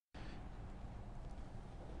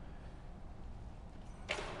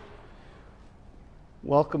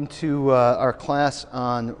Welcome to our class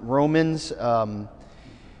on Romans. I've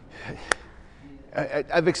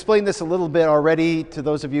explained this a little bit already to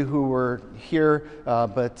those of you who were here,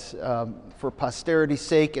 but for posterity's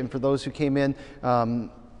sake and for those who came in a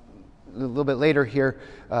little bit later here,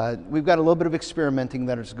 we've got a little bit of experimenting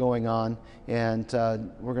that is going on, and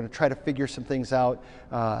we're going to try to figure some things out.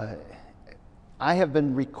 I have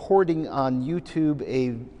been recording on YouTube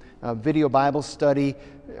a video Bible study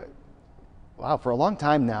for a long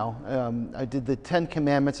time now. I did the 10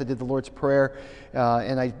 Commandments, I did the Lord's Prayer,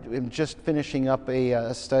 and I am just finishing up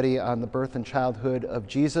a study on the birth and childhood of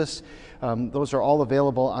Jesus. Those are all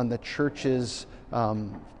available on the church's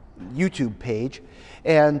YouTube page.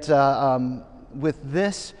 And with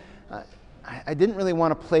this, I didn't really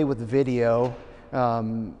want to play with video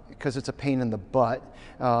because it's a pain in the butt.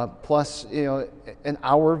 Plus, an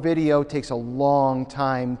hour video takes a long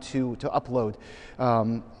time to upload.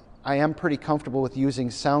 I am pretty comfortable with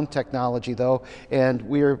using sound technology, though, and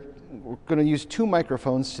we're going to use two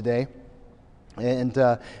microphones today. And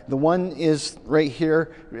the one is right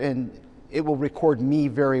here, and it will record me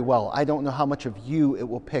very well. I don't know how much of you it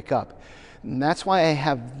will pick up. And that's why I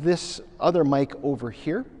have this other mic over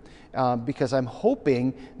here, because I'm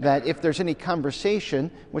hoping that if there's any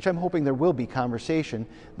conversation, which I'm hoping there will be conversation,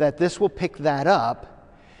 that this will pick that up,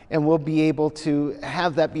 and we'll be able to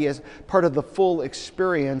have that be as part of the full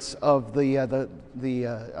experience of the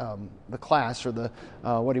class, or the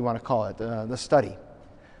what do you want to call it, the study.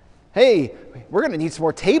 Hey, we're going to need some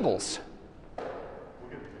more tables.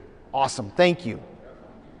 Awesome, thank you.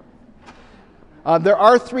 There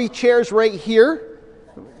are 3 chairs right here.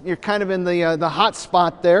 You're kind of in the hot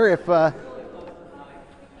spot there. If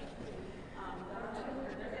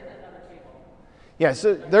yeah,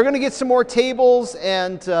 so they're going to get some more tables,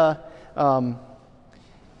 and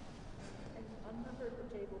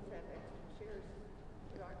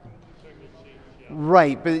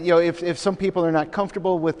right. But if some people are not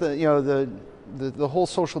comfortable with the whole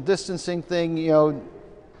social distancing thing,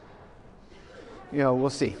 we'll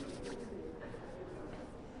see.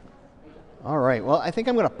 All right. Well, I think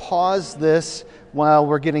I'm going to pause this while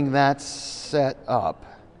we're getting that set up.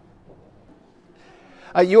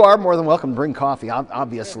 You are more than welcome to bring coffee,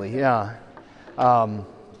 obviously, yeah.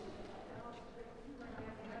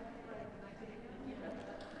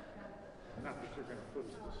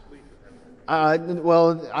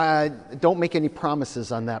 Don't make any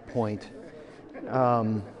promises on that point.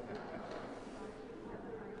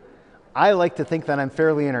 I like to think that I'm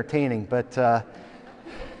fairly entertaining, but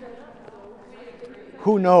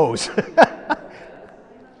who knows?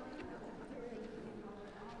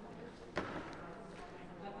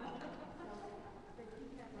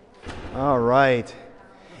 All right.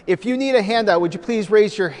 If you need a handout, would you please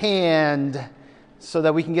raise your hand so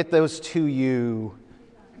that we can get those to you?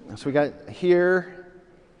 So we got here.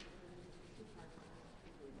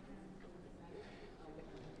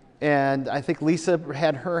 And I think Lisa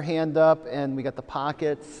had her hand up, and we got the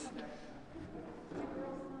pockets.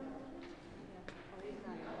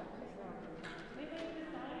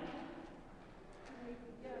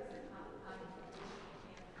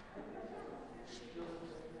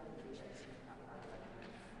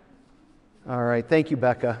 All right, thank you,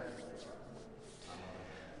 Becca.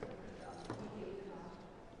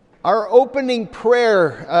 Our opening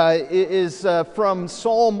prayer is from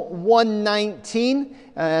Psalm 119,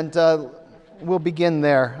 and we'll begin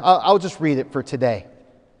there. I'll just read it for today.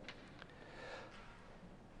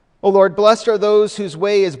 O Lord, blessed are those whose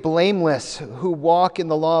way is blameless, who walk in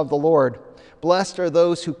the law of the Lord. Blessed are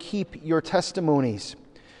those who keep your testimonies,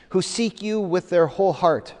 who seek you with their whole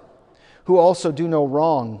heart, who also do no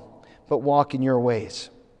wrong, but walk in your ways.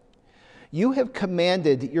 You have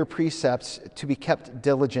commanded your precepts to be kept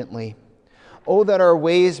diligently. Oh, that our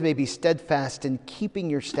ways may be steadfast in keeping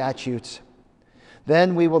your statutes.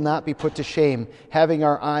 Then we will not be put to shame, having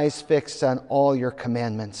our eyes fixed on all your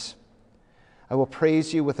commandments. I will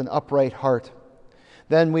praise you with an upright heart.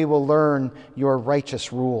 Then we will learn your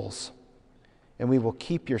righteous rules, and we will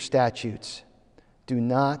keep your statutes. Do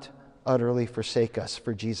not utterly forsake us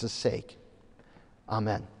for Jesus' sake.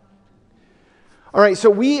 Amen. All right, so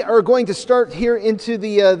we are going to start here into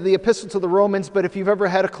the Epistle to the Romans, but if you've ever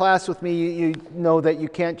had a class with me, you know that you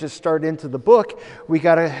can't just start into the book. We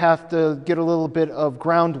have to get a little bit of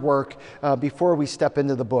groundwork before we step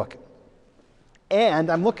into the book. And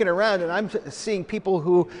I'm looking around, and I'm seeing people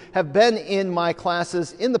who have been in my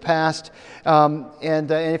classes in the past,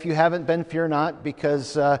 and if you haven't been, fear not,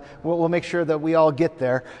 because we'll make sure that we all get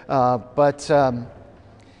there. But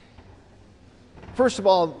first of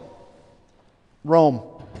all, Rome.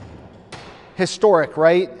 Historic,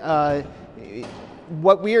 right?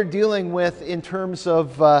 what we are dealing with in terms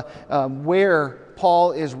of where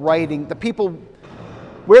Paul is writing,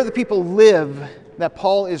 where the people live that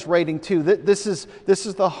Paul is writing to. This is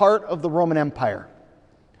the heart of the Roman Empire.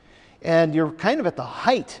 And you're kind of at the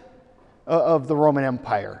height of the Roman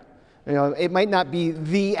Empire. It might not be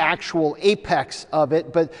the actual apex of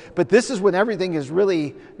it, but this is when everything is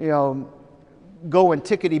really, going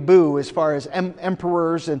tickety-boo as far as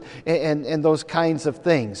emperors and those kinds of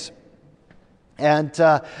things. And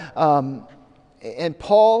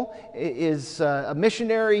Paul is a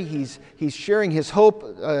missionary. He's sharing his hope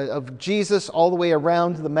of Jesus all the way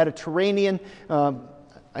around the Mediterranean.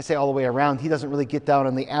 I say all the way around. He doesn't really get down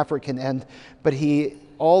on the African end, but he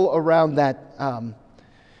all around that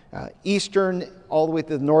eastern, all the way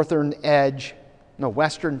to the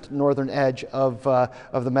western to northern edge of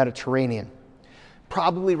the Mediterranean.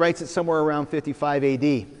 Probably writes it somewhere around 55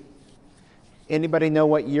 A.D. Anybody know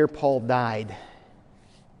what year Paul died?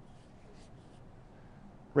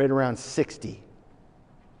 Right around 60.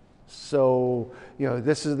 So,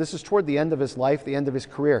 this is toward the end of his life, the end of his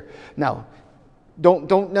career. Now,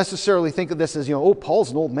 don't necessarily think of this as,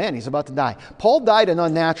 Paul's an old man, he's about to die. Paul died an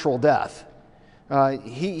unnatural death.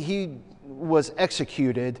 He was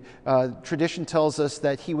executed. Tradition tells us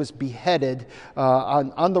that he was beheaded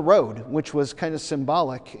on the road, which was kind of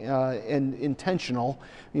symbolic and intentional,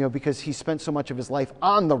 because he spent so much of his life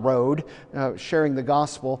on the road sharing the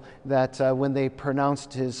gospel that when they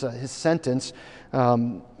pronounced his sentence,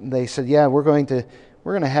 they said, "Yeah, we're going to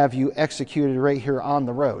have you executed right here on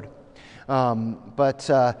the road." But there's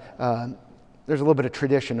a little bit of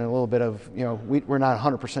tradition and a little bit of we're not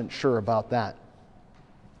 100% sure about that.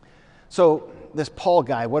 So this Paul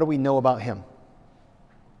guy, what do we know about him?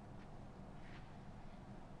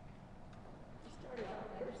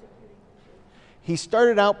 He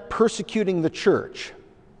started out persecuting the church.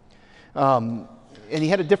 And he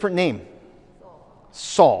had a different name.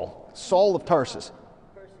 Saul of Tarsus.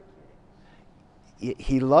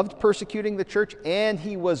 He loved persecuting the church, and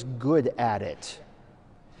he was good at it.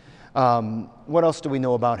 What else do we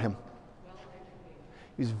know about him?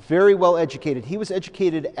 He was very well educated. He was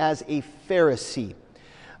educated as a Pharisee.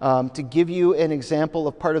 To give you an example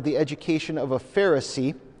of part of the education of a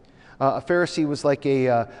Pharisee was like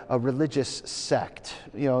a religious sect,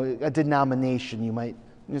 a denomination.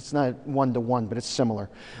 It's not one-to-one, but it's similar.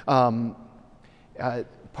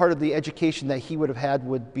 Part of the education that he would have had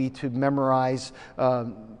would be to memorize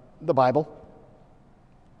the Bible.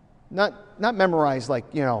 Not memorize like,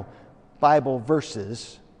 Bible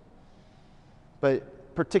verses, but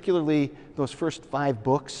particularly those first 5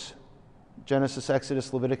 books, Genesis,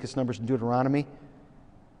 Exodus, Leviticus, Numbers, and Deuteronomy,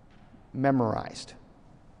 memorized.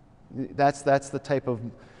 That's the type of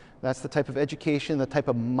education, the type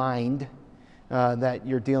of mind that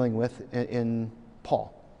you're dealing with in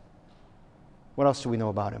Paul. What else do we know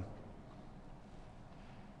about him?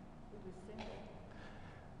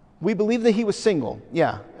 We believe that he was single,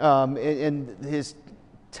 yeah. And his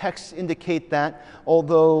texts indicate that,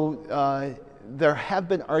 although there have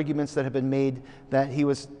been arguments that have been made that he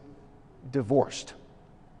was divorced,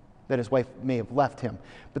 that his wife may have left him.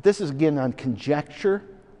 But this is again on conjecture,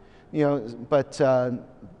 but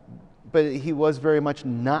he was very much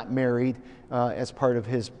not married as part of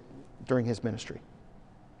during his ministry.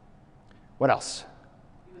 What else?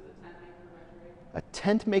 He was a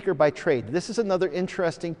tent maker by trade. This is another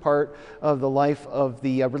interesting part of the life of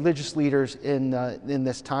the religious leaders in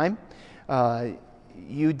this time.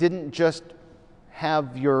 You didn't just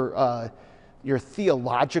have your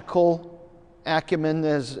theological acumen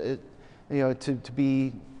as to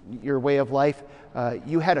be your way of life.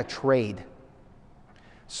 You had a trade.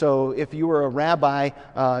 So if you were a rabbi,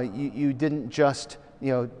 you didn't just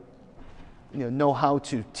know how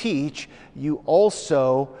to teach. You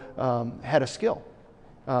also had a skill.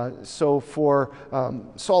 So for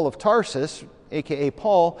Saul of Tarsus, aka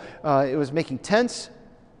Paul, it was making tents.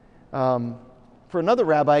 For another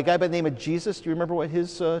rabbi, a guy by the name of Jesus, do you remember what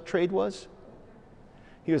his trade was?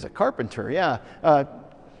 He was a carpenter, yeah. A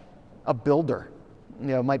builder,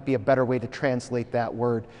 might be a better way to translate that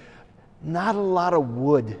word. Not a lot of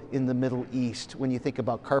wood in the Middle East when you think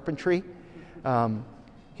about carpentry.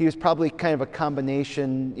 He was probably kind of a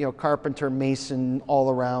combination, carpenter, mason,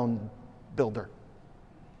 all-around builder.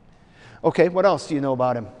 Okay, what else do you know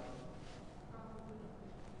about him?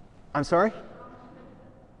 I'm sorry?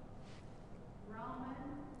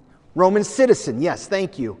 Roman citizen, yes,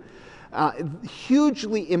 thank you.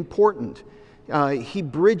 Hugely important. He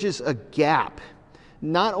bridges a gap.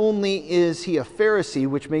 Not only is he a Pharisee,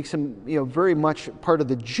 which makes him very much part of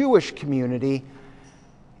the Jewish community,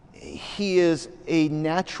 he is a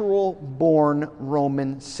natural-born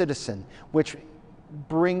Roman citizen, which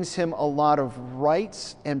brings him a lot of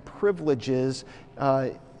rights and privileges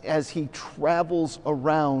as he travels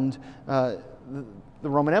around the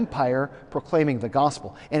Roman Empire proclaiming the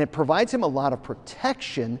gospel. And it provides him a lot of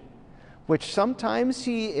protection, which sometimes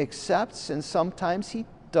he accepts and sometimes he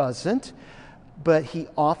doesn't, but he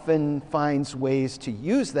often finds ways to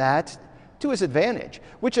use that to his advantage,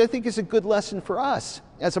 which I think is a good lesson for us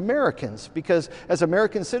as Americans, because as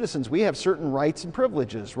American citizens, we have certain rights and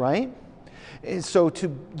privileges, right? And so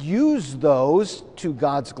to use those to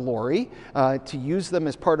God's glory, to use them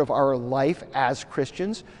as part of our life as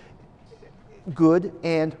Christians, good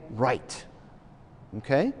and right.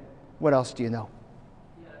 Okay? What else do you know?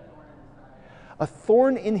 A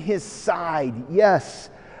thorn in his side, yes.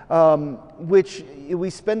 Which we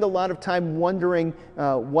spend a lot of time wondering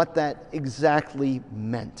what that exactly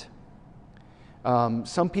meant.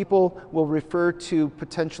 Some people will refer to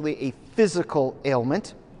potentially a physical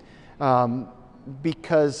ailment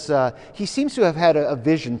because he seems to have had a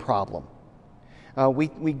vision problem.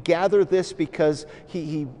 We gather this because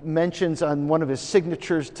he mentions on one of his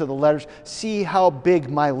signatures to the letters, see how big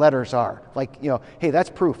my letters are. Like, hey, that's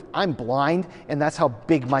proof. I'm blind, and that's how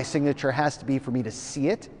big my signature has to be for me to see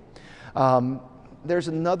it. There's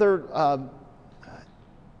another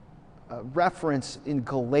reference in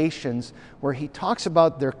Galatians where he talks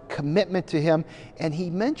about their commitment to him, and he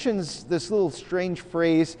mentions this little strange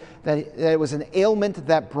phrase that it was an ailment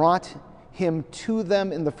that brought him to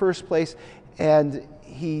them in the first place, and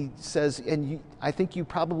he says, I think you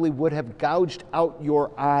probably would have gouged out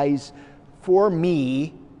your eyes for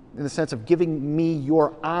me, in the sense of giving me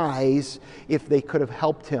your eyes, if they could have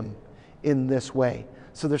helped him in this way.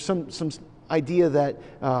 So there's some idea that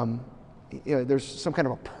there's some kind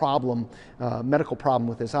of a problem, medical problem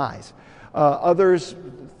with his eyes. Others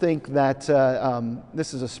think that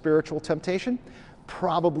this is a spiritual temptation,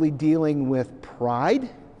 probably dealing with pride.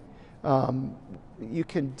 You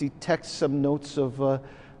can detect some notes of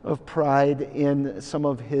pride in some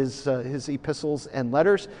of his epistles and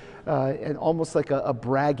letters, and almost like a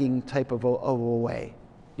bragging type of a way.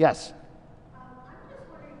 Yes?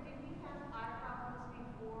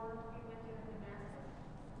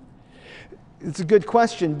 It's a good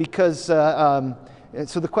question because, so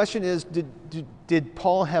the question is, did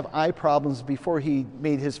Paul have eye problems before he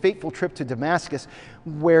made his fateful trip to Damascus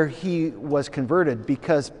where he was converted?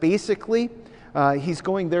 Because basically, he's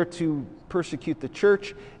going there to persecute the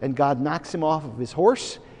church, and God knocks him off of his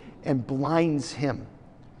horse and blinds him.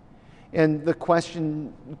 And the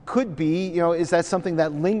question could be, is that something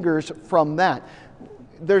that lingers from that?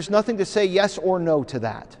 There's nothing to say yes or no to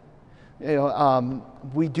that.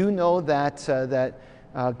 We do know that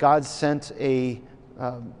God sent a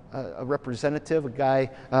representative, a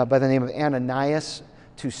guy by the name of Ananias,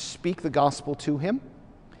 to speak the gospel to him,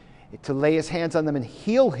 to lay his hands on them and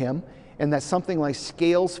heal him, and that something like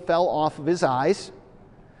scales fell off of his eyes,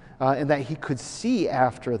 and that he could see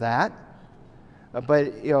after that.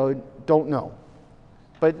 But don't know.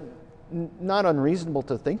 But not unreasonable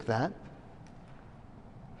to think that.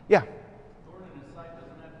 Yeah.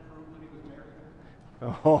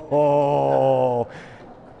 Oh,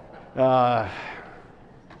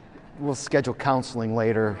 we'll schedule counseling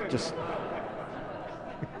later. Just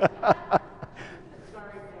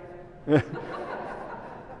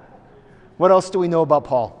what else do we know about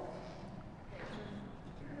Paul?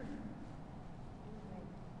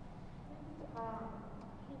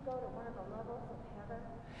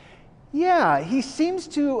 Yeah, he seems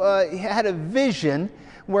to had a vision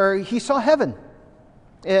where he saw heaven.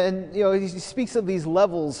 And, he speaks of these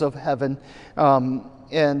levels of heaven.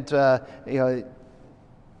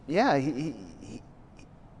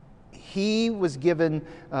 He was given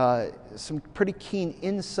some pretty keen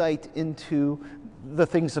insight into the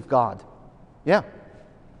things of God. Yeah.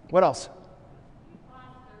 What else?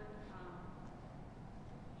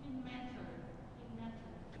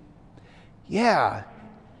 Yeah.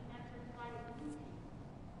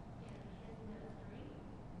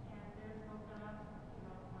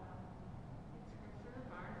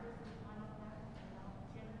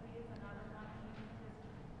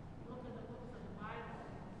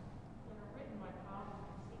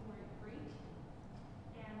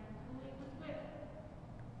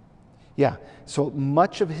 Yeah, so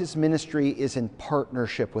much of his ministry is in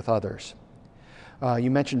partnership with others.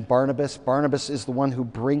 You mentioned Barnabas. Barnabas is the one who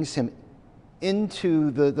brings him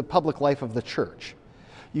into the public life of the church.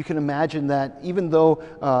 You can imagine that even though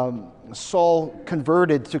Saul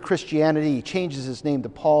converted to Christianity, he changes his name to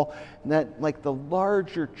Paul, and that like the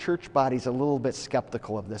larger church body's a little bit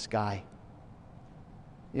skeptical of this guy.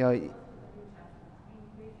 You know,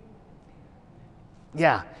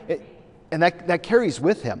 yeah, and that carries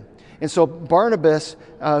with him. And so Barnabas,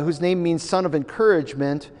 whose name means son of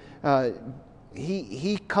encouragement,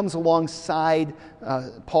 he comes alongside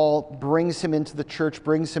Paul, brings him into the church,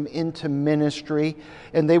 brings him into ministry,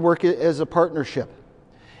 and they work as a partnership.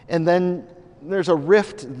 And then there's a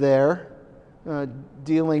rift there,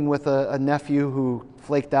 dealing with a nephew who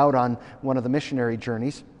flaked out on one of the missionary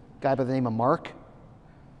journeys, a guy by the name of Mark,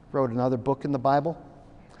 wrote another book in the Bible.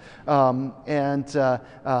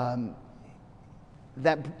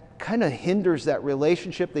 That kind of hinders that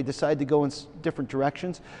relationship. They decide to go in different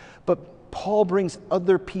directions. But Paul brings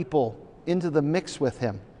other people into the mix with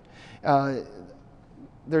him.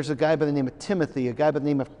 There's a guy by the name of Timothy, a guy by the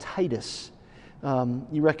name of Titus.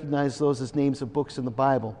 You recognize those as names of books in the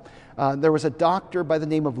Bible. There was a doctor by the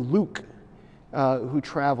name of Luke who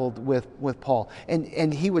traveled with Paul.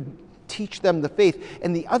 And he would teach them the faith.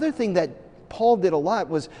 And the other thing that Paul did a lot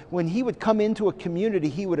was when he would come into a community,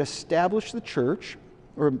 he would establish the church,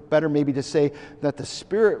 or better maybe to say that the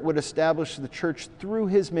Spirit would establish the church through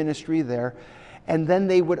his ministry there, and then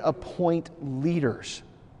they would appoint leaders,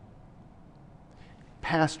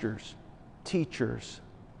 pastors, teachers,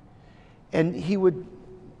 and he would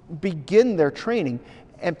begin their training.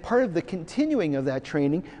 And part of the continuing of that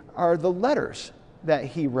training are the letters that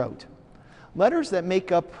he wrote, letters that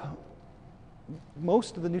make up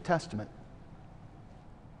most of the New Testament.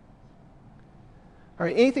 All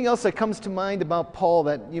right, anything else that comes to mind about Paul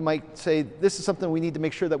that you might say, this is something we need to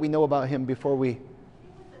make sure that we know about him before we... He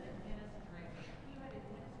was an administrator. He had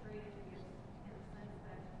administrative skills in the sense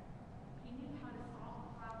that he knew how to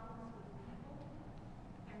solve problems with people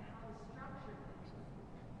and how to structure things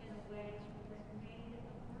in a way that made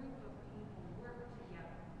a group of people work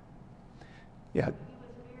together. Yeah. He was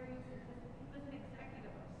an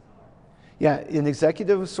executive of sorts. Yeah, an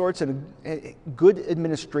executive of sorts and good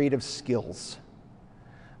administrative skills.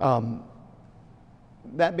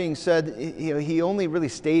 That being said, he only really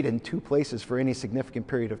stayed in two places for any significant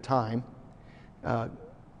period of time,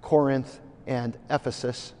 Corinth and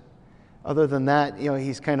Ephesus. Other than that,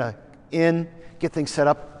 he's kind of in, get things set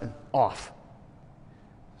up, and off.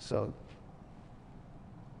 So,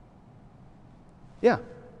 yeah.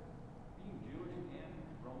 Being Jewish and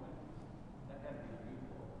Roman, that had to be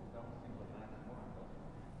unusual. That almost seems like an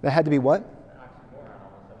oxymoron. That had to be what?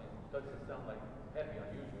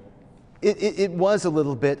 It was a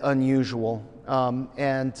little bit unusual,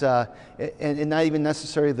 and not even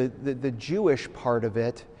necessarily the Jewish part of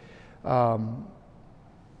it. When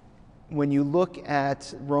you look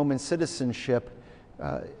at Roman citizenship,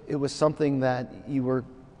 it was something that you were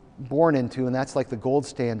born into, and that's like the gold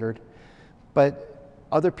standard. But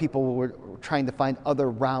other people were trying to find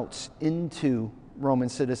other routes into Roman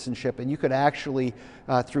citizenship, and you could actually,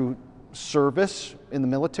 through service in the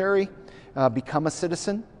military, become a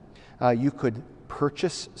citizen. You could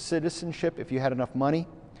purchase citizenship if you had enough money.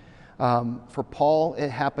 For Paul, it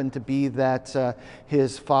happened to be that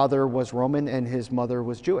his father was Roman and his mother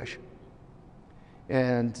was Jewish.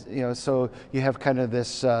 And, so you have kind of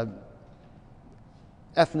this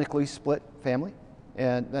ethnically split family.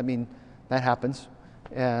 And, that happens.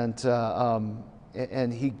 And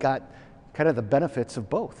he got kind of the benefits of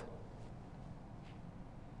both.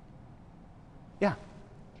 Yeah.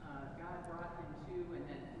 God brought him to and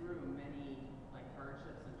then through many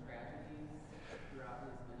hardships and tragedies throughout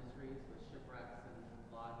his ministries with shipwrecks and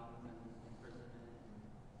floggings and imprisonment.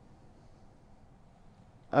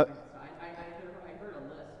 I heard a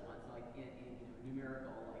list once, in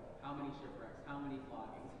numerical, how many shipwrecks, how many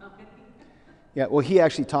floggings, how many. Yeah, well, he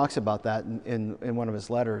actually talks about that in one of his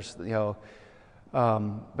letters.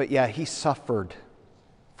 But yeah, he suffered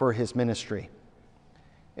for his ministry.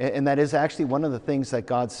 And that is actually one of the things that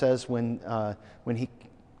God says when he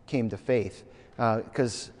came to faith,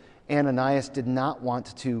 because Ananias did not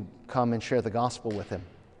want to come and share the gospel with him.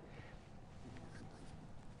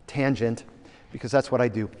 Tangent, because that's what I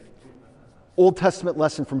do. Old Testament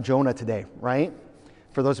lesson from Jonah today, right?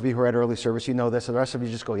 For those of you who are at early service, you know this, and the rest of you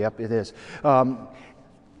just go, yep, it is.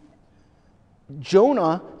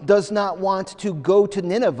 Jonah does not want to go to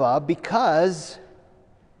Nineveh because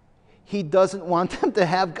he doesn't want them to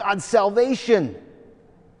have God's salvation.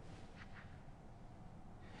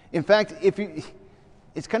 In fact,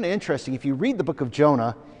 it's kind of interesting. If you read the book of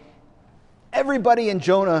Jonah, everybody in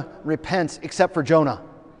Jonah repents except for Jonah.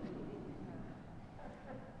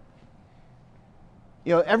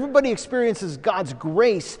 Everybody experiences God's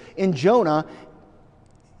grace in Jonah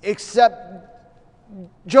except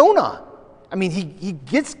Jonah. He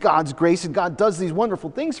gets God's grace and God does these wonderful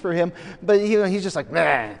things for him, but he's just like,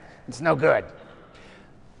 nah, it's no good.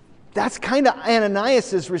 That's kind of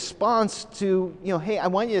Ananias' response to, hey, I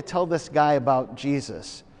want you to tell this guy about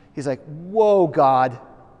Jesus. He's like, whoa, God,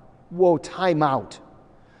 whoa, time out.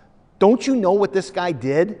 Don't you know what this guy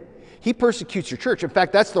did? He persecutes your church. In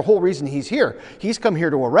fact, that's the whole reason he's here. He's come here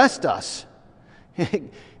to arrest us.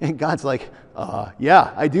 And God's like,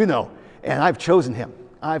 yeah, I do know. And I've chosen him.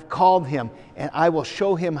 I've called him. And I will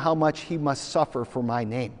show him how much he must suffer for my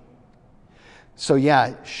name. So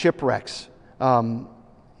yeah, shipwrecks.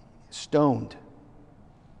 Stoned.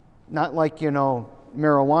 Not like,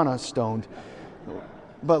 marijuana stoned,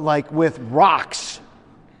 but like with rocks.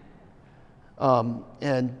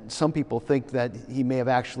 And some people think that he may have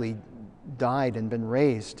actually died and been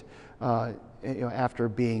raised after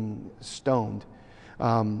being stoned.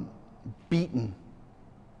 Beaten,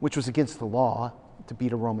 which was against the law to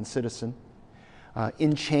beat a Roman citizen.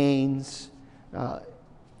 In chains,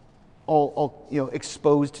 all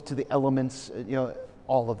exposed to the elements,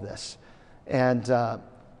 all of this. And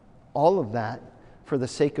all of that for the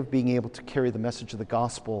sake of being able to carry the message of the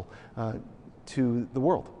gospel to the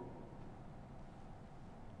world.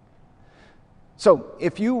 So,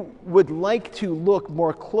 if you would like to look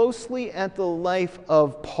more closely at the life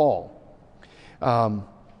of Paul,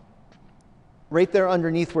 right there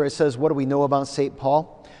underneath where it says, what do we know about St.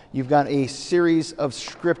 Paul? You've got a series of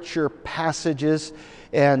scripture passages,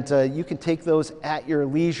 and you can take those at your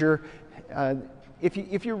leisure.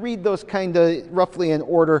 If you read those kind of roughly in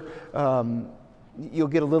order, you'll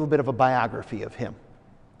get a little bit of a biography of him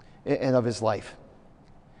and of his life.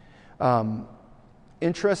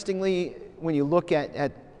 Interestingly, when you look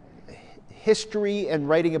at history and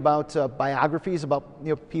writing about biographies about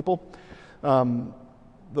people,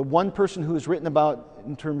 the one person who is written about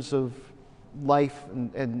in terms of life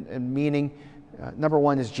and meaning, number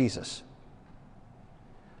one is Jesus.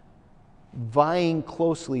 Vying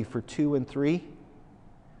closely for 2 and 3,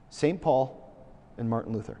 St. Paul and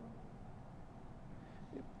Martin Luther.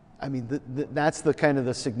 I mean, that's the kind of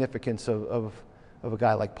the significance of a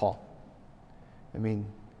guy like Paul. I mean,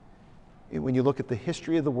 when you look at the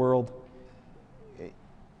history of the world,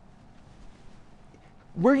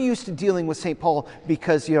 we're used to dealing with St. Paul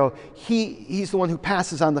because, he's the one who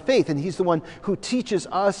passes on the faith, and he's the one who teaches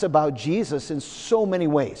us about Jesus in so many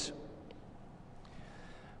ways.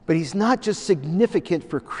 But he's not just significant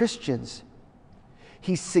for Christians.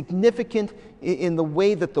 He's significant in the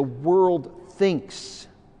way that the world thinks.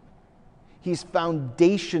 He's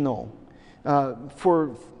foundational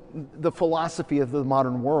for the philosophy of the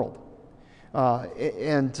modern world.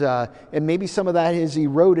 And maybe some of that is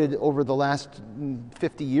eroded over the last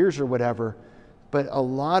 50 years or whatever, but a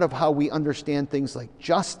lot of how we understand things like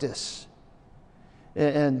justice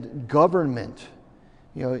and government,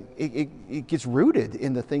 it gets rooted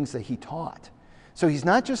in the things that he taught. So he's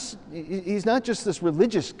not just this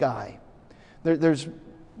religious guy. There's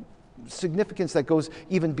significance that goes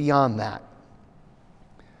even beyond that.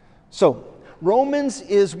 So Romans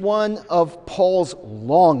is one of Paul's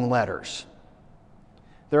long letters.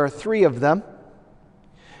 There are 3 of them.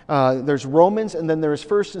 There's Romans, and then there's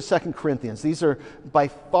 1st and 2nd Corinthians. These are by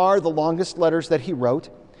far the longest letters that he wrote.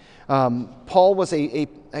 Paul was a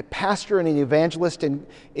pastor and an evangelist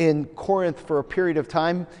in Corinth for a period of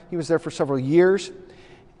time. He was there for several years.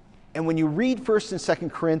 And when you read 1st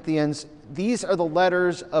and 2nd Corinthians, these are the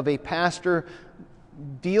letters of a pastor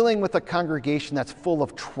dealing with a congregation that's full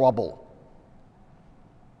of trouble.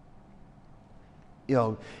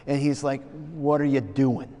 And he's like, what are you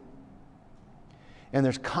doing? And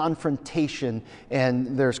there's confrontation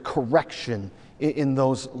and there's correction in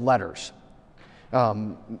those letters.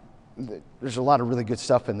 There's a lot of really good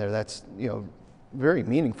stuff in there that's, very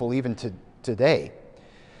meaningful even to today.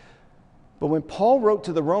 But when Paul wrote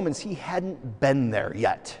to the Romans, he hadn't been there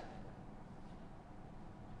yet.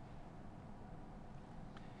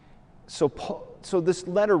 So this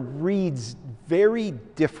letter reads very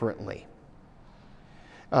differently.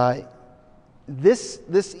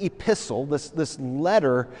 This epistle, this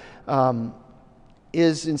letter,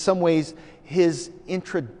 is in some ways his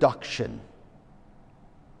introduction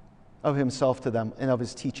of himself to them and of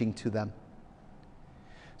his teaching to them.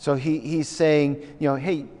 So he's saying,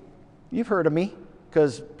 hey, you've heard of me,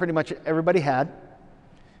 because pretty much everybody had.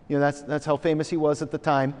 That's how famous he was at the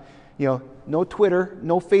time. No Twitter,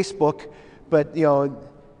 no Facebook, but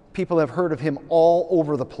people have heard of him all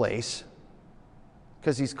over the place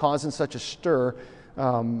because he's causing such a stir,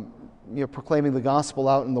 proclaiming the gospel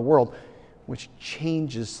out in the world, which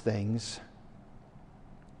changes things.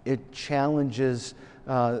 It challenges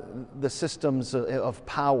the systems of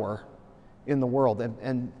power in the world.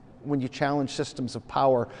 And when you challenge systems of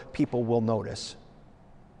power, people will notice.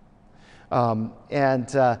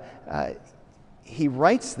 He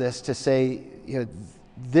writes this to say,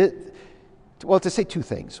 to say two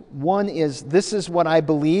things. One is, this is what I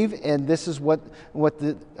believe, and this is what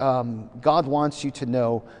God wants you to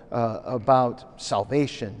know about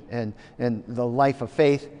salvation and the life of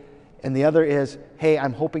faith. And the other is, hey,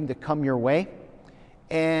 I'm hoping to come your way.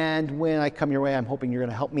 And when I come your way, I'm hoping you're going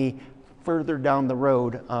to help me further down the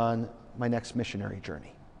road on my next missionary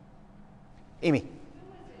journey. Amy.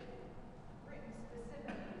 Written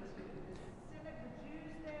specifically to the Synod, the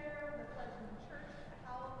Jews there, the Fledgling Church.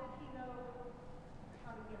 How did he know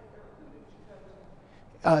how to get there? Who did you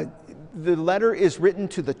go to? The letter is written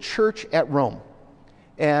to the church at Rome.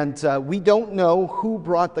 And we don't know who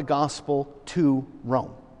brought the gospel to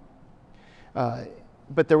Rome.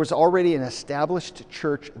 But there was already an established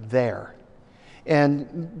church there.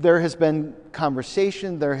 And there has been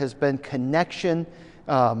conversation, there has been connection.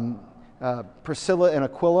 Priscilla and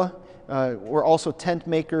Aquila were also tent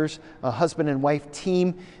makers, a husband and wife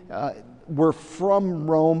team. Were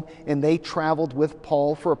from Rome, and they traveled with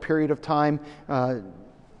Paul for a period of time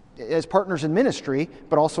as partners in ministry,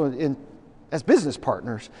 but also as business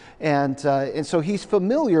partners. And so he's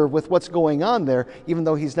familiar with what's going on there, even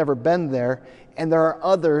though he's never been there. And there are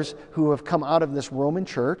others who have come out of this Roman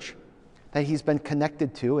church that he's been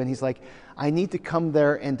connected to, and he's like, I need to come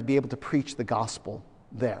there and to be able to preach the gospel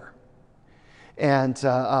there. And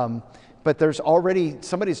but there's already,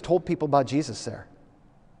 somebody's told people about Jesus there.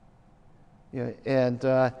 And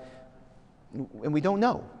we don't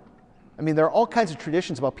know. I mean, there are all kinds of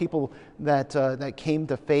traditions about people that came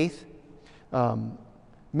to faith.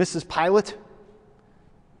 Mrs. Pilate.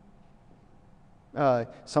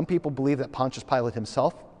 Some people believe that Pontius Pilate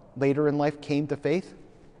himself, later in life, came to faith.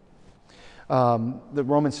 The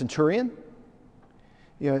Roman centurion.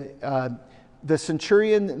 The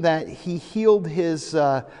centurion that he healed his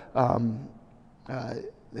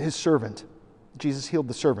servant. Jesus healed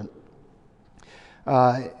the servant.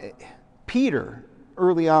 Peter,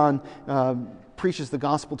 early on, preaches the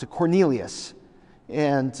gospel to Cornelius.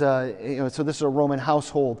 And so this is a Roman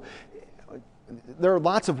household. There are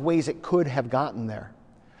lots of ways it could have gotten there.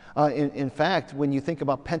 In fact, when you think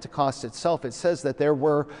about Pentecost itself, it says that there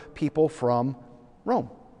were people from Rome.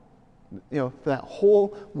 That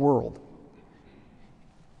whole world.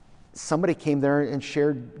 Somebody came there and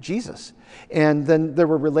shared Jesus. And then there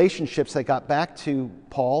were relationships that got back to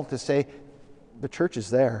Paul to say, the church is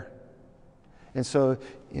there. And so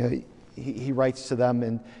he writes to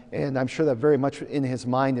them, and I'm sure that very much in his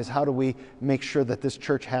mind is, how do we make sure that this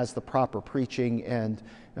church has the proper preaching and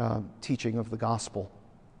teaching of the gospel?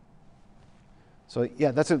 So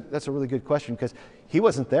yeah, that's a really good question, because he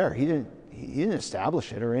wasn't there. He didn't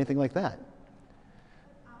establish it or anything like that.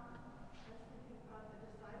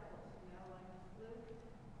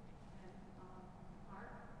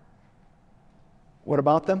 What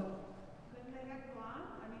about them? Couldn't they have gone?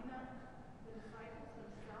 I mean, the disciples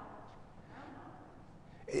themselves?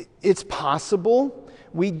 I don't know. It's possible.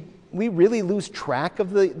 We really lose track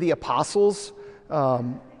of the apostles. Think about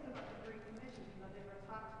the Great Commission. They were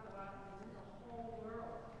taught to go out into the whole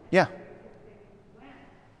world. Yeah. If they went,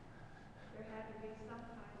 there had to be some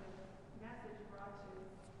kind of message brought to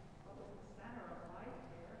what was the center of life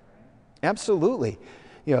there, right? Absolutely.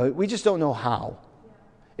 We just don't know how.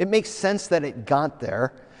 It makes sense that it got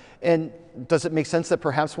there. And does it make sense that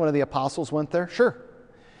perhaps one of the apostles went there? Sure.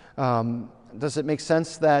 Does it make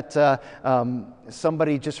sense that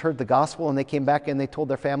somebody just heard the gospel and they came back and they told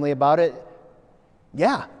their family about it?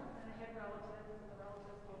 Yeah. And they had relatives, and the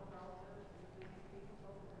relatives told relatives, and people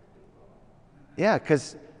told people. Yeah,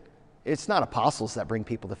 because it's not apostles that bring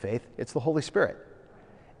people to faith. It's the Holy Spirit.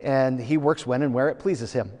 And he works when and where it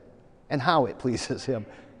pleases him and how it pleases him.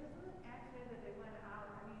 Accident that they went out.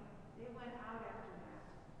 I mean, they went out after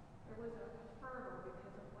that. There was a fervor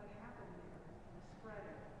because of what happened there and the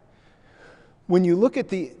spreading. When you look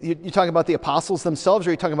at you're talking about the apostles themselves, or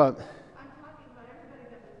are you talking about? I'm talking about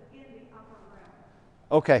everybody that was in the upper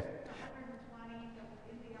realm. Okay. The 120 that was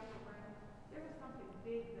in the upper realm. There was something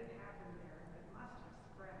big that happened there that must have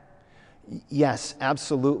spread. Yes,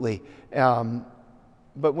 absolutely.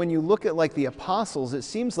 But when you look at like the apostles, it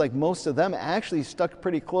seems like most of them actually stuck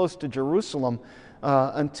pretty close to Jerusalem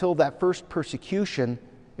until that first persecution.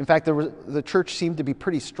 In fact, the church seemed to be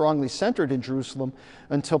pretty strongly centered in Jerusalem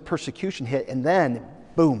until persecution hit, and then,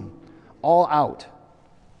 boom, all out.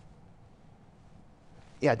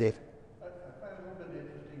 Yeah, Dave. I find it a little bit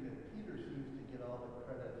interesting that Peter seems to get all the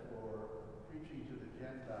credit for preaching to the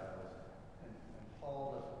Gentiles, and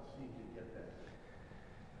Paul doesn't seem to get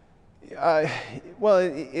Well,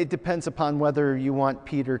 it depends upon whether you want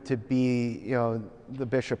Peter to be, the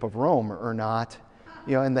bishop of Rome or not,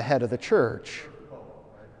 and the head of the church.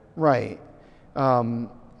 Right. And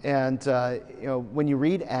when you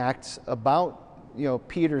read Acts about,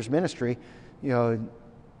 Peter's ministry,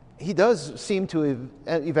 he does seem to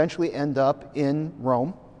eventually end up in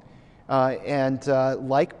Rome. And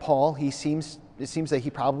like Paul, it seems that he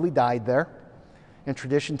probably died there. And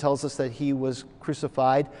tradition tells us that he was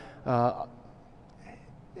crucified.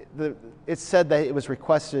 It's said that it was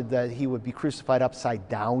requested that he would be crucified upside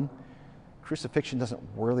down. Crucifixion doesn't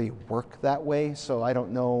really work that way, so I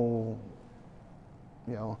don't know.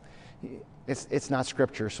 It's not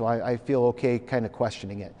scripture, so I feel okay kind of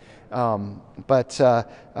questioning it. But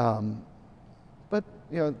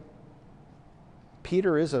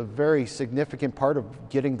Peter is a very significant part of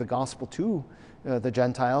getting the gospel to the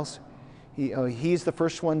Gentiles. He's the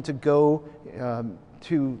first one to go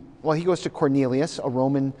he goes to Cornelius, a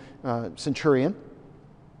Roman centurion.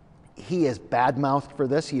 He is bad-mouthed for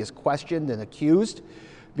this. He is questioned and accused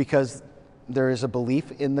because there is a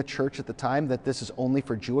belief in the church at the time that this is only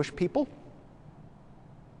for Jewish people.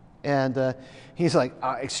 And he's like,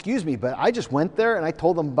 excuse me, but I just went there and I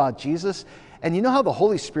told them about Jesus. And you know how the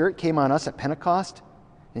Holy Spirit came on us at Pentecost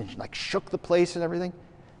and shook the place and everything?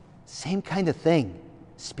 Same kind of thing.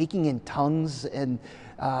 Speaking in tongues. And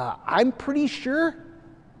I'm pretty sure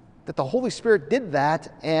that the Holy Spirit did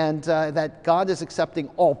that and that God is accepting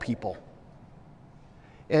all people.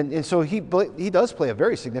 And so he does play a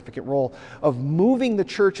very significant role of moving the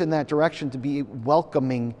church in that direction to be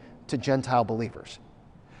welcoming to Gentile believers.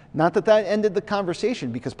 Not that ended the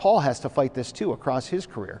conversation, because Paul has to fight this too across his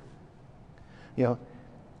career.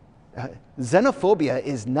 Xenophobia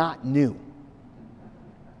is not new.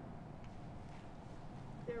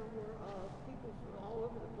 There were people from all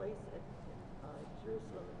over the place at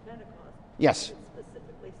Jerusalem at Pentecost. Yes. It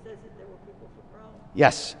specifically says that there were people from Rome.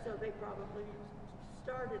 Yes. So they probably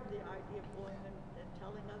started the idea of going and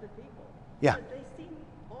telling other people. Yeah. But they see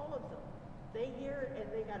all of them. They hear it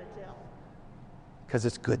and they got to tell. Because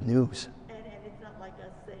it's good news. And it's not like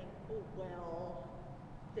us saying, oh, well,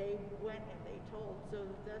 they went and they told. So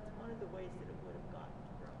that's one of the ways that it would have gotten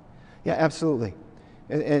to Rome. Yeah, absolutely.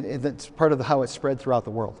 And that's part of how it spread throughout the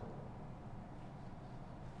world.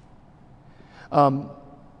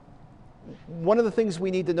 One of the things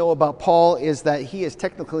we need to know about Paul is that he is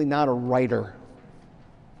technically not a writer.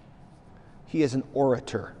 He is an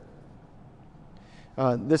orator.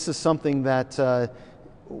 This is something that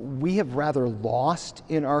we have rather lost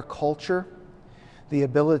in our culture, the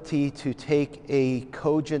ability to take a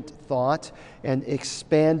cogent thought and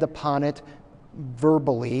expand upon it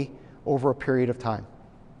verbally over a period of time.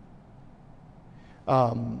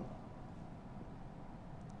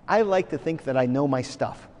 I like to think that I know my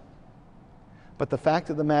stuff. But the fact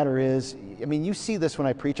of the matter is, you see this when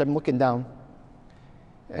I preach. I'm looking down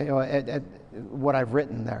at what I've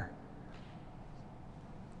written there.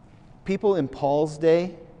 People in Paul's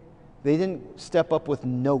day, they didn't step up with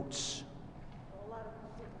notes.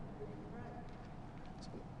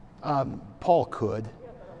 Paul could.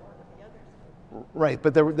 Right,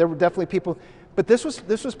 but there were definitely people. But this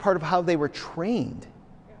was part of how they were trained.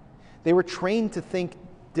 They were trained to think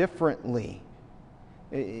differently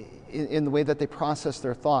in the way that they process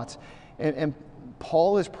their thoughts. And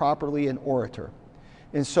Paul is properly an orator.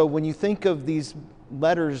 And so when you think of these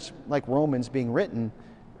letters like Romans being written,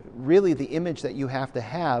 really the image that you have to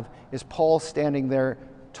have is Paul standing there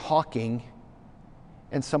talking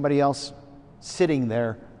and somebody else sitting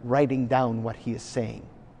there writing down what he is saying. Is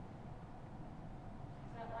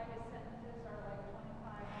that why his sentences are like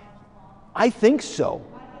 25 lines long? I think so.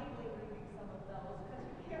 I hate reading some of those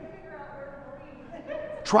because you can't figure out where to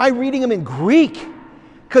read. Try reading them in Greek,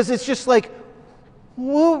 because it's just like,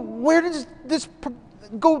 well, where does this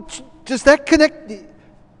go? Does that connect?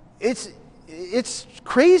 It's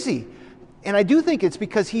crazy. And I do think it's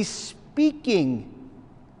because he's speaking.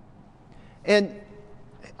 And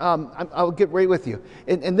I'll get right with you.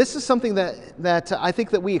 And this is something that I think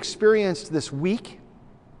that we experienced this week.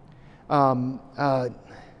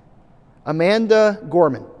 Amanda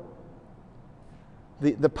Gorman,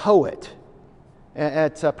 the poet,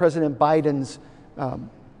 at President Biden's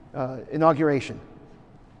inauguration.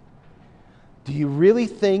 Do you really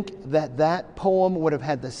think that poem would have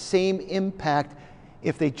had the same impact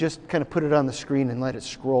if they just kind of put it on the screen and let it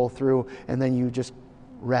scroll through and then you just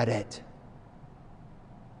read it?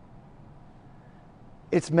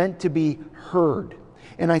 It's meant to be heard.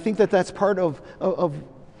 And I think that that's part of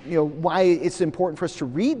why it's important for us to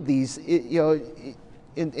read these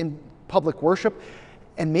in public worship,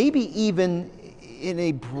 and maybe even in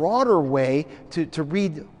a broader way to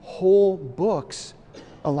read whole books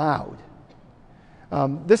aloud.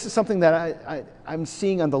 This is something that I'm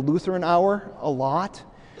seeing on the Lutheran Hour a lot,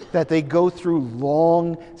 that they go through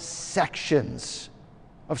long sections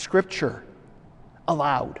of Scripture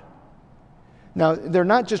aloud. Now, they're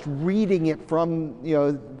not just reading it from,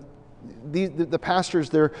 the pastors,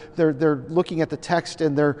 they're looking at the text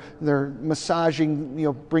and they're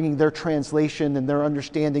massaging, bringing their translation and their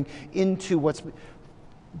understanding into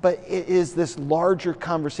but it is this larger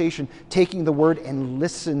conversation, taking the word and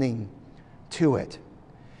listening to it.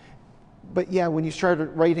 But yeah, when you started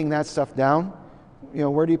writing that stuff down,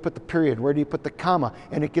 where do you put the period? Where do you put the comma?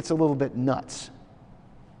 And it gets a little bit nuts.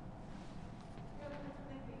 I was just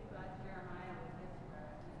thinking about Jeremiah with his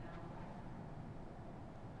prayer,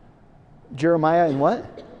 Jeremiah and what?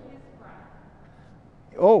 his prayer.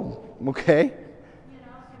 Oh, okay. There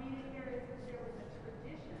was a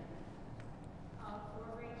tradition of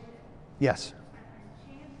oration Yes. and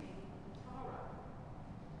chanting the Torah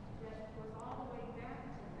that was all the way back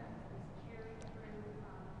to them. It was carried through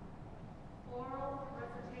oral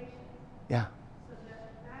recitation. Yeah. So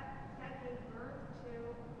that gave birth to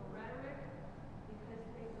the rhetoric because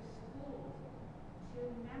they were schooled to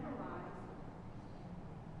memorize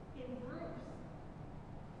in groups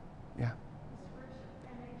Yeah. the scripture.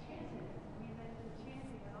 And they chanted it. The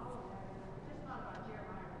chanting and all of that. I just thought about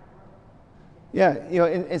Jeremiah. Yeah,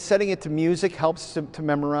 and setting it to music helps to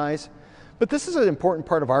memorize. But this is an important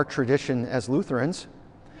part of our tradition as Lutherans.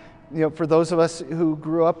 For those of us who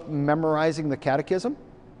grew up memorizing the catechism,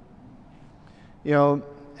 those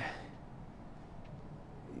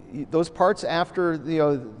parts after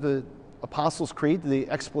the Apostles' Creed, the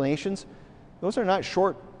explanations, those are not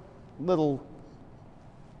short little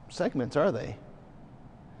segments, are they?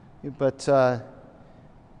 But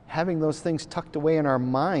having those things tucked away in our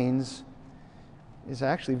minds is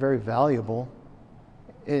actually very valuable,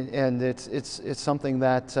 and it's something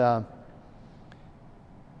that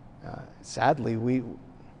sadly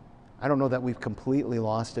I don't know that we've completely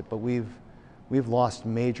lost it, but we've lost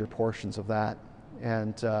major portions of that,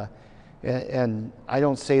 and I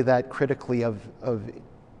don't say that critically of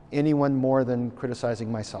anyone more than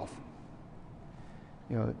criticizing myself.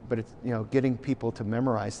 But it's getting people to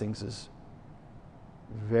memorize things is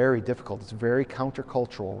very difficult. It's very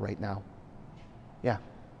countercultural right now. Yeah.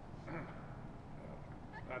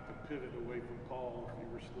 Not to pivot away from Paul, if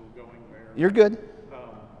you were still going there. You're good.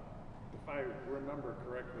 If I remember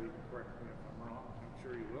correctly, correct me if I'm wrong, I'm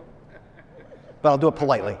sure you will. But I'll do it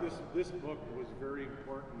politely. This book was very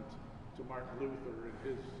important to Martin Luther and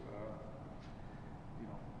his,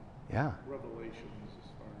 Yeah. revelations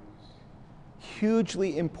as far as...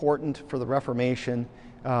 Hugely important for the Reformation.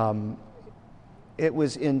 It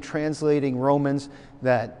was in translating Romans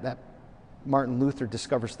that Martin Luther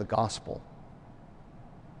discovers the gospel.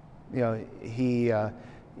 He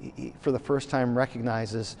for the first time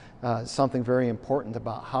recognizes something very important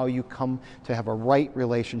about how you come to have a right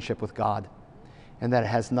relationship with God, and that it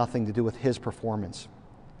has nothing to do with his performance.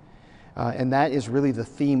 And that is really the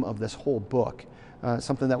theme of this whole book,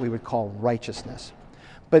 something that we would call righteousness.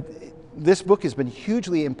 But this book has been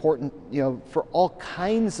hugely important, for all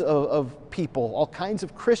kinds of people, all kinds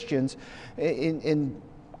of Christians in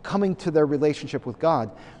coming to their relationship with God.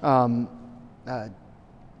 I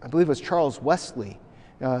believe it was Charles Wesley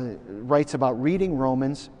writes about reading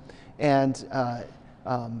Romans, and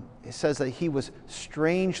it says that he was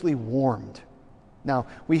strangely warmed. Now,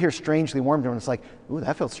 we hear strangely warmed, and it's like, ooh,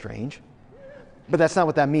 that felt strange. But that's not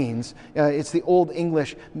what that means. It's the Old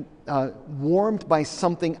English, warmed by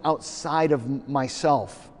something outside of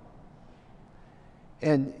myself.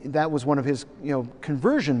 And that was one of his,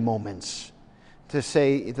 conversion moments, to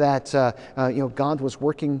say that, God was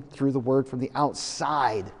working through the Word from the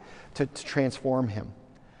outside to transform him.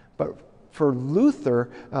 But for Luther,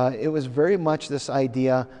 it was very much this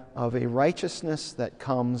idea of a righteousness that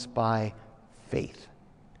comes by faith.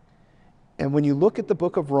 And when you look at the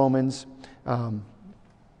book of Romans,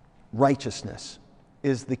 righteousness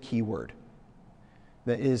is the key word.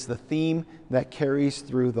 That is the theme that carries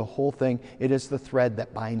through the whole thing. It is the thread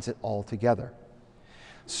that binds it all together.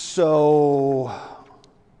 So,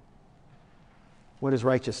 what is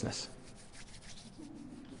righteousness?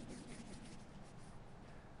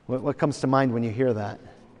 What comes to mind when you hear that?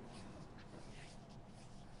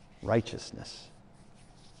 Righteousness.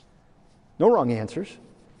 No wrong answers.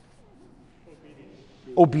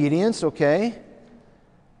 Obedience, okay.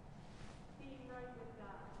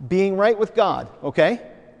 Being right with God, okay.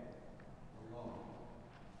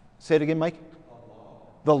 Say it again, Mike.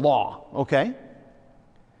 The law, okay.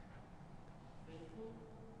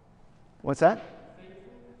 What's that?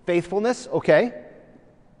 Faithfulness, okay.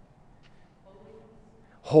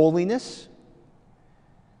 Holiness.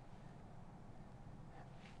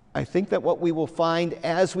 I think that what we will find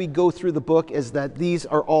as we go through the book is that these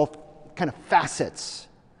are all kind of facets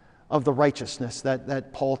of the righteousness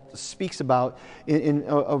that Paul speaks about in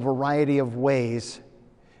a variety of ways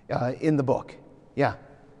in the book. Yeah.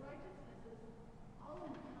 Righteousness is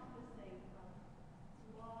all-encompassing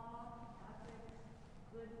of law, ethics,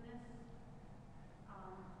 goodness,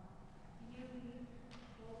 beauty,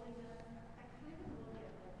 holiness. I kind of look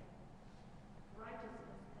at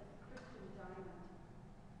righteousness as a Christian diamond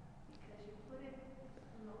because you put it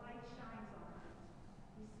when the light shines on it.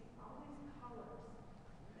 You see all these colors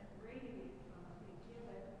that radiate from it. They give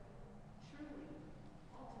it truly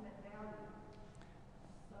ultimate value.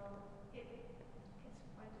 So it's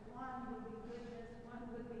like one would be goodness, one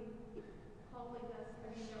would be holiness. I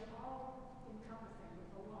mean, they're all encompassing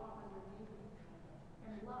with the law underneath it,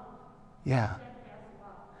 and love. Yeah. Steadfast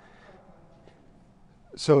love.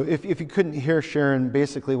 So if you couldn't hear Sharon,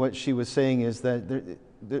 basically what she was saying is that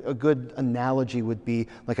a good analogy would be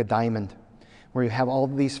like a diamond, where you have all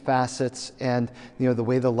of these facets, and the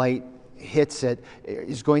way the light hits it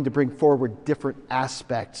is going to bring forward different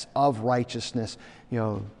aspects of righteousness,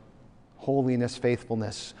 holiness,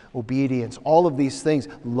 faithfulness, obedience, all of these things,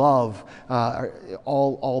 love, are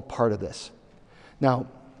all part of this. Now,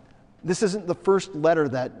 this isn't the first letter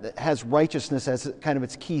that has righteousness as kind of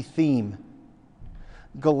its key theme.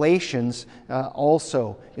 Galatians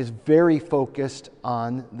also is very focused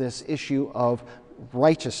on this issue of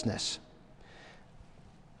righteousness.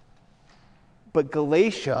 But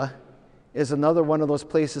Galatia is another one of those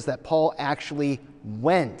places that Paul actually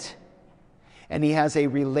went, and he has a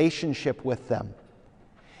relationship with them.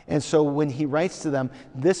 And so when he writes to them,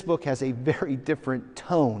 this book has a very different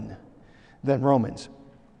tone than Romans.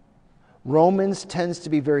 Romans tends to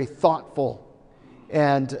be very thoughtful.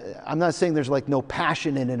 And I'm not saying there's like no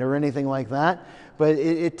passion in it or anything like that, but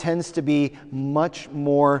it tends to be much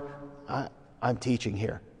more, I'm teaching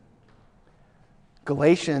here.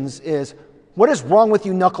 Galatians is, what is wrong with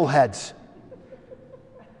you knuckleheads?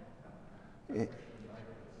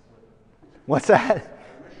 What's that?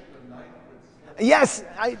 Yes,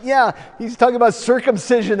 he's talking about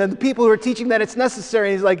circumcision and the people who are teaching that it's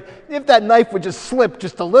necessary. He's like, if that knife would just slip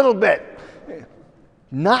just a little bit.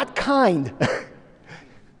 Not kind. I think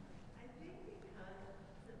because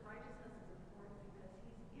the righteousness is important because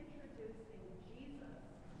he's introducing Jesus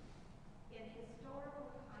in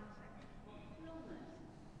historical context, fulfillment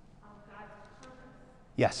of God's purpose.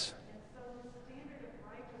 Yes. And so the standard of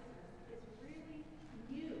righteousness is really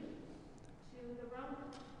new to the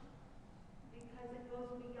Romans because it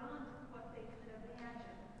goes beyond what they could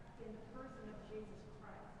imagine in the person of Jesus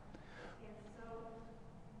Christ. And so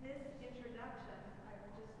this introduction, I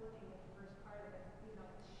was just looking at the first part of it, it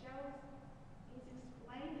shows he's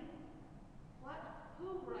explaining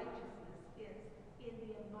who righteousness is in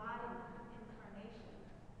the embodiment, incarnation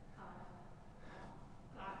of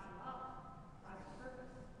God's love, God's purpose.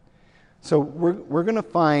 So we're going to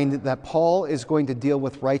find that Paul is going to deal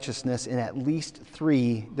with righteousness in at least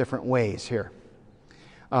 3 different ways here.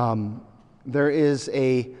 There is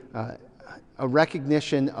a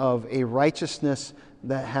recognition of a righteousness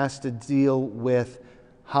that has to deal with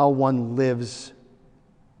how one lives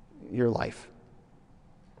your life.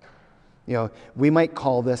 We might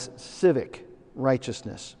call this civic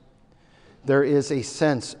righteousness. There is a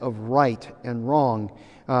sense of right and wrong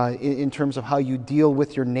in terms of how you deal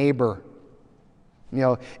with your neighbor.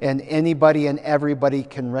 And anybody and everybody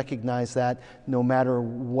can recognize that no matter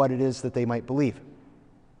what it is that they might believe.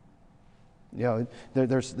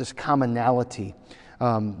 There's this commonality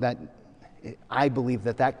that I believe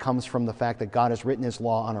that comes from the fact that God has written His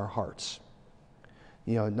law on our hearts.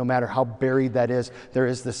 No matter how buried that is, there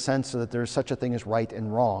is this sense that there is such a thing as right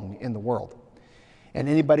and wrong in the world. And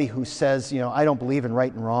anybody who says, I don't believe in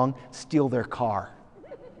right and wrong, steal their car.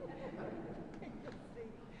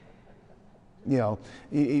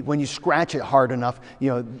 When you scratch it hard enough,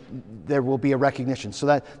 there will be a recognition.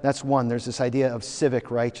 So that's one. There's this idea of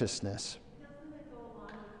civic righteousness. Doesn't it go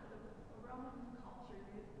along with the Roman culture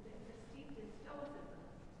that's steeped in Stoicism,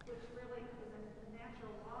 which really is a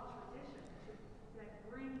natural law tradition that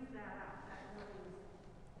brings that out,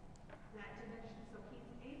 that dimension. So he's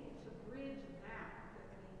able to bridge that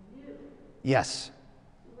they knew Yes.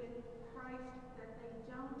 with Christ that they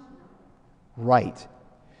don't know. Right.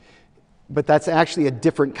 But that's actually a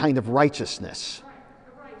different kind of righteousness.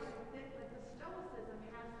 Right. But the Stoicism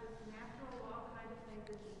has this natural law kind of thing,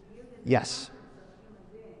 this is viewed in Yes. the conscience of human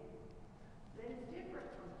beings that is different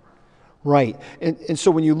from Christ. Right. And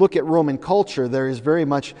so when you look at Roman culture, there is very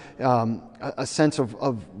much a sense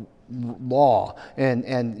of law,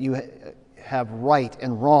 and you have right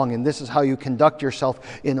and wrong, and this is how you conduct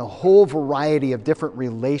yourself in a whole variety of different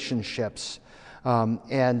relationships.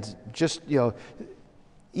 And just,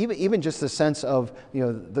 even just the sense of,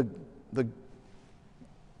 the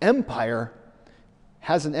empire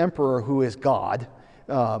has an emperor who is God,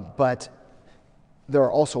 but there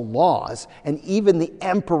are also laws, and even the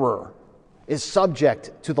emperor is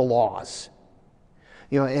subject to the laws.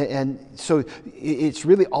 And so it's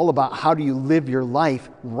really all about how do you live your life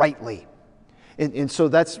rightly. And so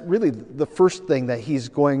that's really the first thing that he's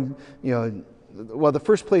going, the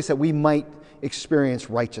first place that we might experience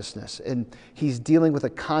righteousness. And he's dealing with a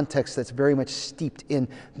context that's very much steeped in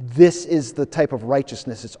this is the type of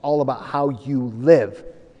righteousness. It's all about how you live.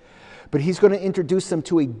 But he's going to introduce them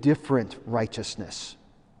to a different righteousness.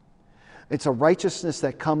 It's a righteousness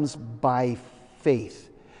that comes by faith.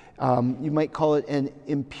 You might call it an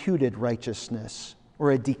imputed righteousness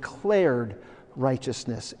or a declared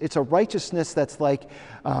righteousness. It's a righteousness that's like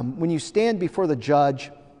when you stand before the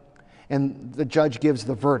judge and the judge gives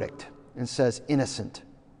the verdict and says innocent.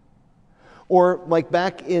 Or like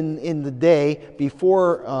back in the day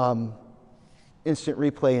before instant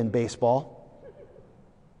replay in baseball,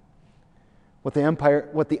 what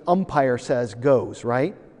the umpire says goes,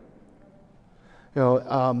 right?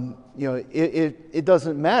 It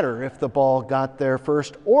doesn't matter if the ball got there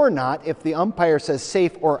first or not. If the umpire says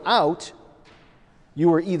safe or out,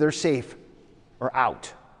 you are either safe or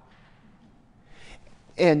out.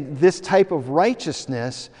 And this type of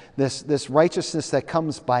righteousness, this righteousness that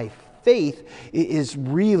comes by faith, is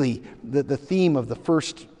really the theme of the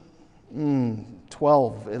first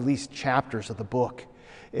 12, at least, chapters of the book.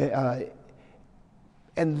 And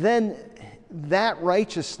then that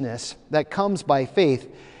righteousness that comes by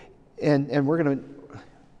faith, and we're going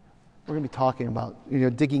to be talking about,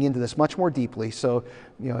 digging into this much more deeply. So,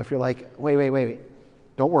 if you're like, wait,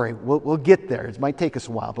 don't worry, we'll get there. It might take us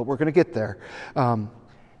a while, but we're going to get there.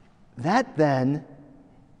 That then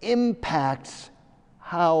impacts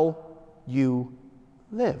how you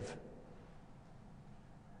live.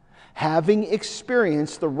 Having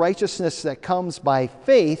experienced the righteousness that comes by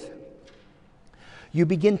faith, you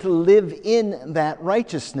begin to live in that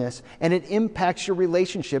righteousness, and it impacts your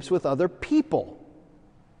relationships with other people.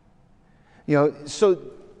 So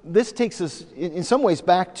this takes us in some ways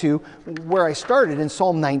back to where I started in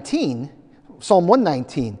Psalm 119,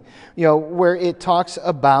 where it talks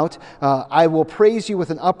about, I will praise you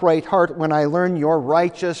with an upright heart when I learn your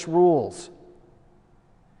righteous rules.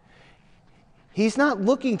 He's not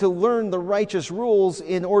looking to learn the righteous rules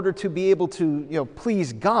in order to be able to,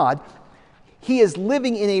 please God. He is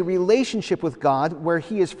living in a relationship with God where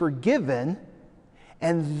he is forgiven,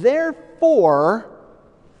 and therefore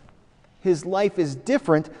his life is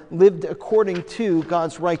different, lived according to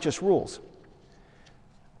God's righteous rules.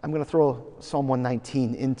 I'm going to throw Psalm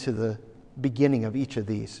 119 into the beginning of each of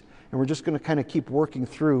these, and we're just going to kind of keep working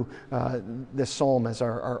through this psalm as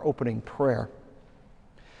our opening prayer.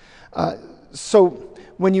 So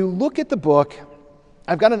when you look at the book,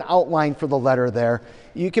 I've got an outline for the letter there.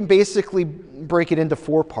 You can basically break it into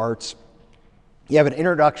 4 parts. You have an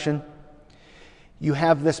introduction. You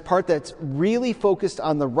have this part that's really focused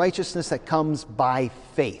on the righteousness that comes by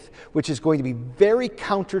faith, which is going to be very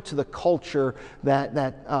counter to the culture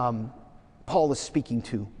that Paul is speaking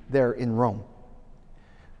to there in Rome.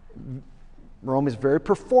 Rome is very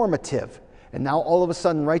performative. And now all of a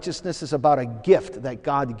sudden righteousness is about a gift that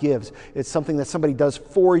God gives. It's something that somebody does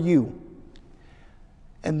for you.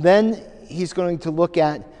 And then he's going to look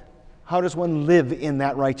at how does one live in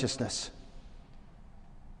that righteousness.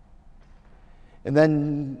 And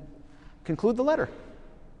then conclude the letter.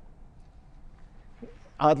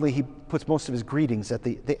 Oddly, he puts most of his greetings at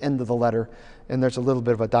the end of the letter, and there's a little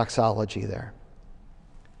bit of a doxology there.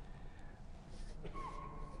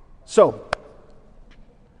 So,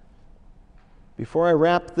 before I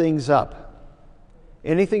wrap things up,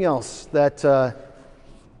 anything else that...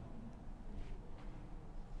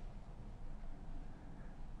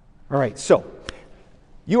 All right, so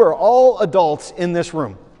you are all adults in this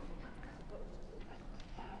room.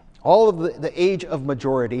 All of the age of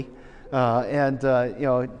majority. I'm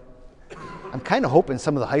kind of hoping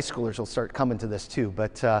some of the high schoolers will start coming to this too.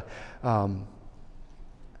 But you know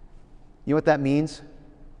what that means?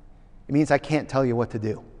 It means I can't tell you what to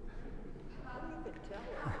do.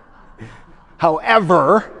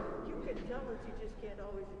 However, You can tell us, you just can't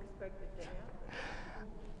always expect it to happen.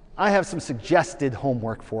 I have some suggested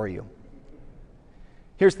homework for you.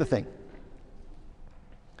 Here's the thing.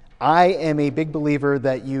 I am a big believer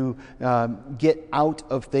that you get out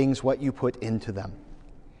of things what you put into them.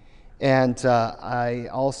 And I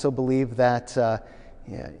also believe that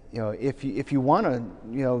if you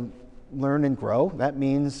want to learn and grow, that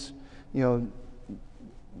means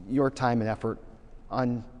your time and effort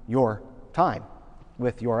on your time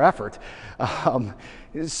with your effort.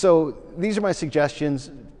 So these are my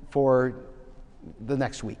suggestions for the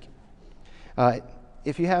next week.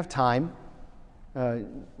 If you have time,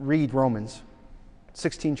 read Romans,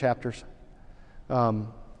 16 chapters.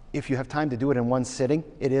 If you have time to do it in one sitting,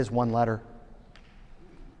 it is one letter.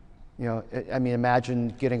 Imagine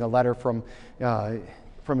getting a letter from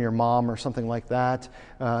your mom or something like that.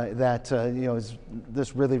 Is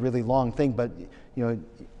this really, really long thing, but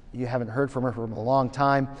you haven't heard from her for a long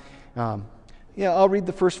time. I'll read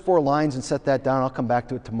the first 4 lines and set that down. I'll come back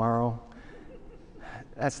to it tomorrow.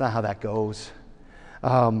 That's not how that goes.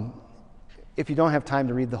 If you don't have time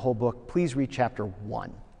to read the whole book, please read chapter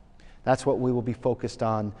 1. That's what we will be focused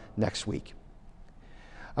on next week.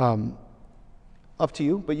 Up to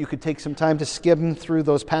you, but you could take some time to skim through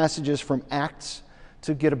those passages from Acts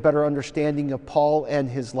to get a better understanding of Paul and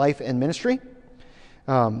his life and ministry.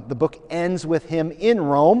 The book ends with him in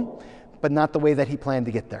Rome, but not the way that he planned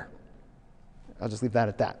to get there. I'll just leave that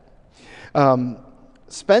at that.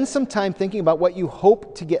 Spend some time thinking about what you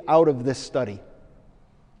hope to get out of this study.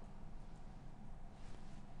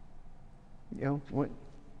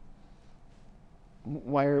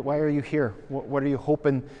 Why are you here? What are you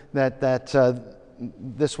hoping that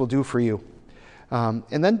this will do for you?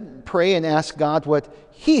 And then pray and ask God what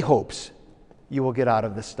He hopes you will get out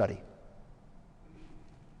of this study.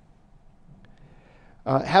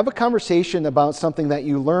 Have a conversation about something that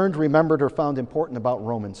you learned, remembered, or found important about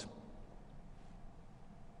Romans.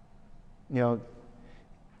 When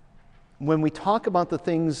we talk about the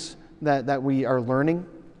things that we are learning,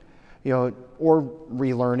 or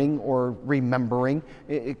relearning or remembering,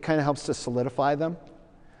 it kind of helps to solidify them.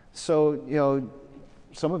 So,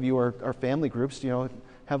 some of you are family groups,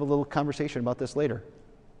 have a little conversation about this later.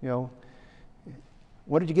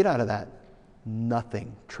 What did you get out of that?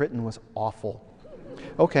 Nothing. Triton was awful.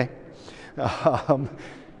 Okay. But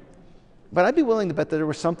I'd be willing to bet that there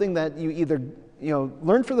was something that you either,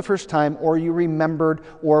 learned for the first time, or you remembered,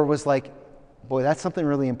 or was like, boy, that's something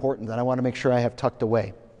really important that I want to make sure I have tucked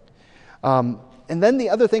away. And then the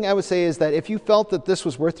other thing I would say is that if you felt that this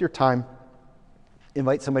was worth your time,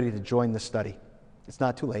 invite somebody to join the study. It's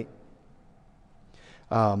not too late.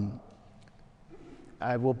 I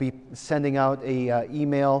will be sending out a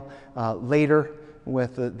email later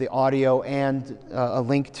with the audio and a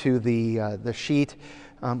link to the sheet.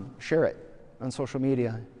 Share it on social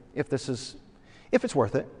media if it's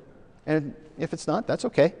worth it, and if it's not, that's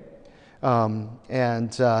okay.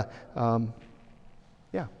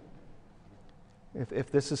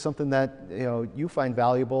 If this is something that you find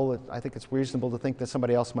valuable, I think it's reasonable to think that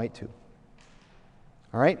somebody else might too.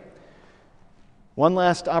 All right? One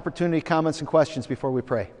last opportunity, comments and questions before we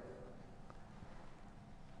pray.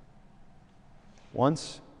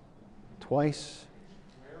 Once, twice.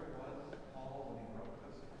 Where was Paul when he wrote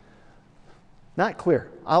this? Not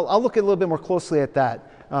clear. I'll look a little bit more closely at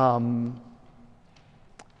that.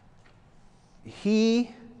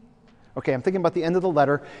 Okay, I'm thinking about the end of the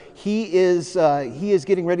letter. He is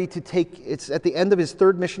getting ready to take, it's at the end of his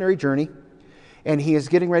 3rd missionary journey, and he is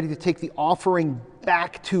getting ready to take the offering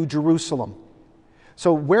back to Jerusalem.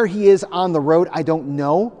 So where he is on the road, I don't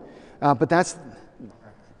know,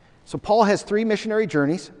 so Paul has 3 missionary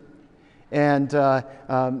journeys, and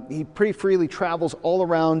he pretty freely travels all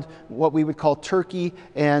around what we would call Turkey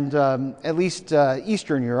and at least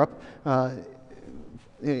Eastern Europe,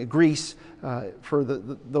 Greece, for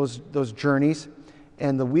those journeys,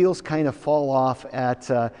 and the wheels kind of fall off at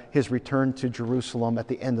his return to Jerusalem at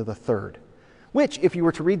the end of the 3rd, which, if you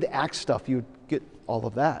were to read the Acts stuff, you'd get all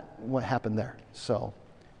of that, what happened there. So,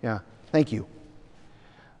 yeah, thank you.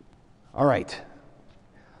 All right.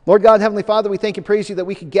 Lord God, Heavenly Father, we thank and praise you that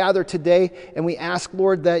we could gather today, and we ask,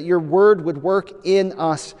 Lord, that your word would work in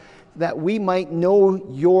us, that we might know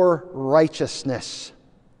your righteousness.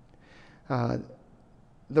 The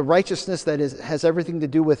righteousness that has everything to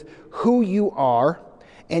do with who you are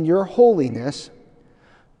and your holiness,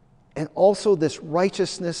 and also this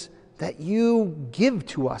righteousness that you give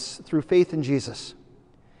to us through faith in Jesus.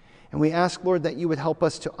 And we ask, Lord, that you would help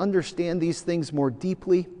us to understand these things more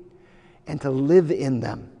deeply and to live in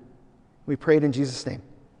them. We pray it in Jesus' name.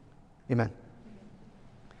 Amen.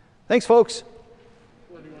 Thanks, folks.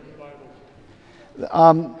 Where do you want the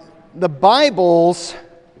Bibles? The Bibles,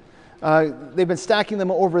 they've been stacking them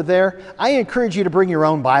over there. I encourage you to bring your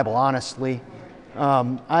own Bible, honestly.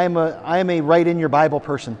 I am a write in your Bible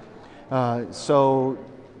person. So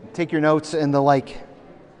take your notes and the like.